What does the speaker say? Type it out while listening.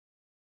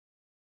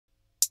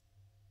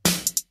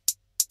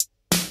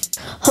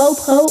Hope,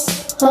 hope,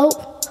 hope,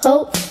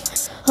 hope,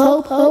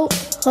 hope, hope, hope,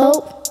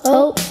 hope,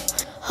 hope,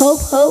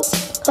 hope,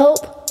 hope,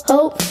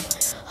 hope,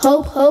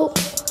 hope, hope,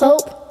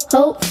 hope,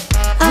 hope.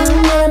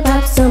 I'm gonna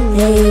pop some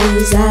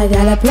A's. I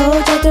got a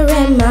protractor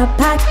in my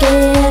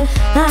pocket.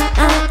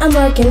 I'm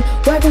working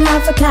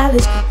hard for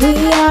college.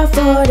 We are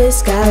Fortis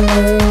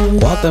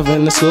Scholars. Walked up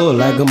in the school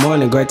like good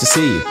morning, great to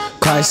see you.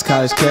 Christ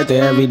college character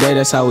every day,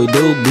 that's how we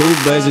do. Blue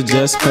blazer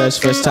just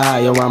pressed, fresh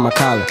tie around my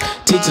collar.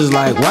 Teachers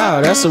like,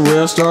 wow, that's a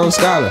real strong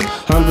scholar.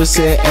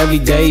 100% every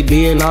day,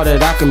 being all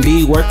that I can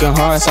be. Working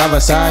hard side by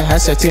side,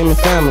 hashtag team and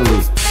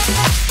family.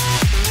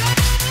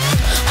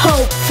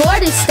 Hope,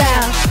 Fortis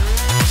style.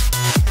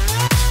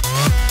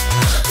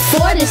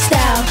 Fortis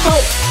style.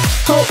 Hope,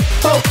 hope,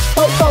 hope,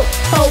 hope, hope,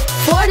 hope,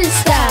 Fortis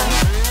style.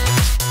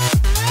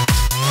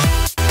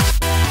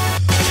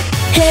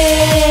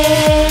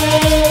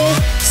 Hey,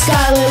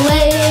 scholar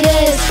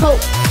ladies.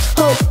 Hope,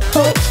 hope,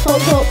 hope,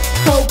 hope, hope,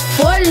 hope,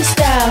 Fortis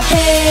style.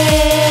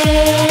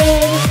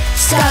 Hey,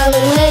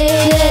 scholar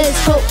ladies.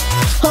 Hope,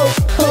 hope,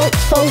 hope,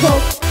 hope,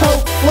 hope,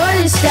 hope,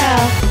 Fortis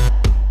style.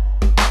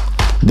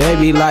 They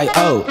be like,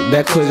 oh,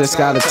 that quiz is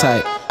scholar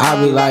type. I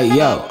be like,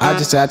 yo, I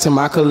just add to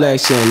my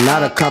collection.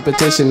 Not a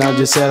competition, I'm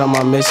just set on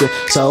my mission.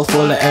 So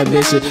full of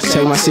ambition,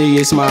 take my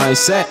serious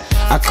mindset.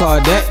 I call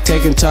that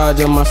taking charge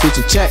of my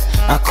future check.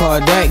 I call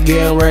that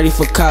getting ready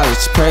for college.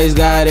 Praise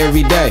God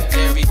every day.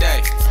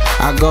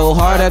 I go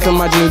hard after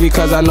my dream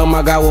because I know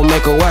my God will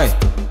make a way.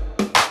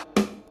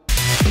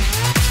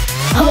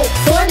 Hope,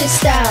 Fortis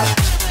style.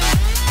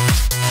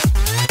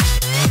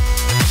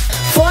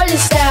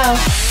 Fortis style.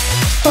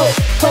 Hope,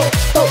 hope,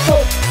 hope,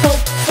 hope, hope,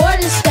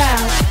 Fortis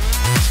style.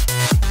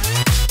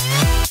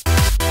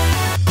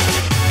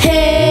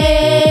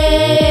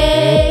 Hey,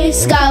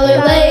 scholar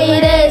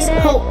ladies.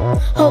 Hope,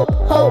 hope,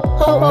 hope,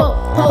 hope, hope,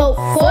 hope,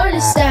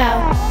 Fortis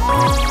style.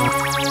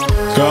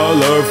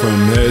 Scholar from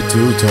head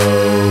to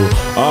toe,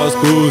 all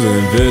schools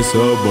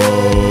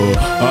invincible.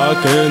 I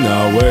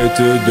cannot wait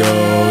to go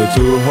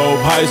to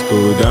Hope High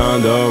School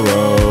down the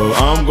road.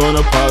 I'm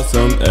gonna pop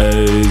some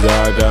A's.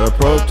 I got a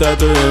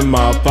protractor in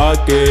my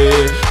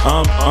pocket.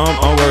 I'm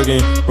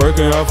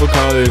working hard for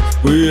college.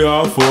 We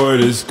are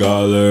Fortis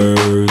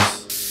Scholars.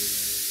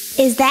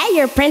 Is that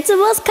your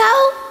principal's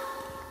code?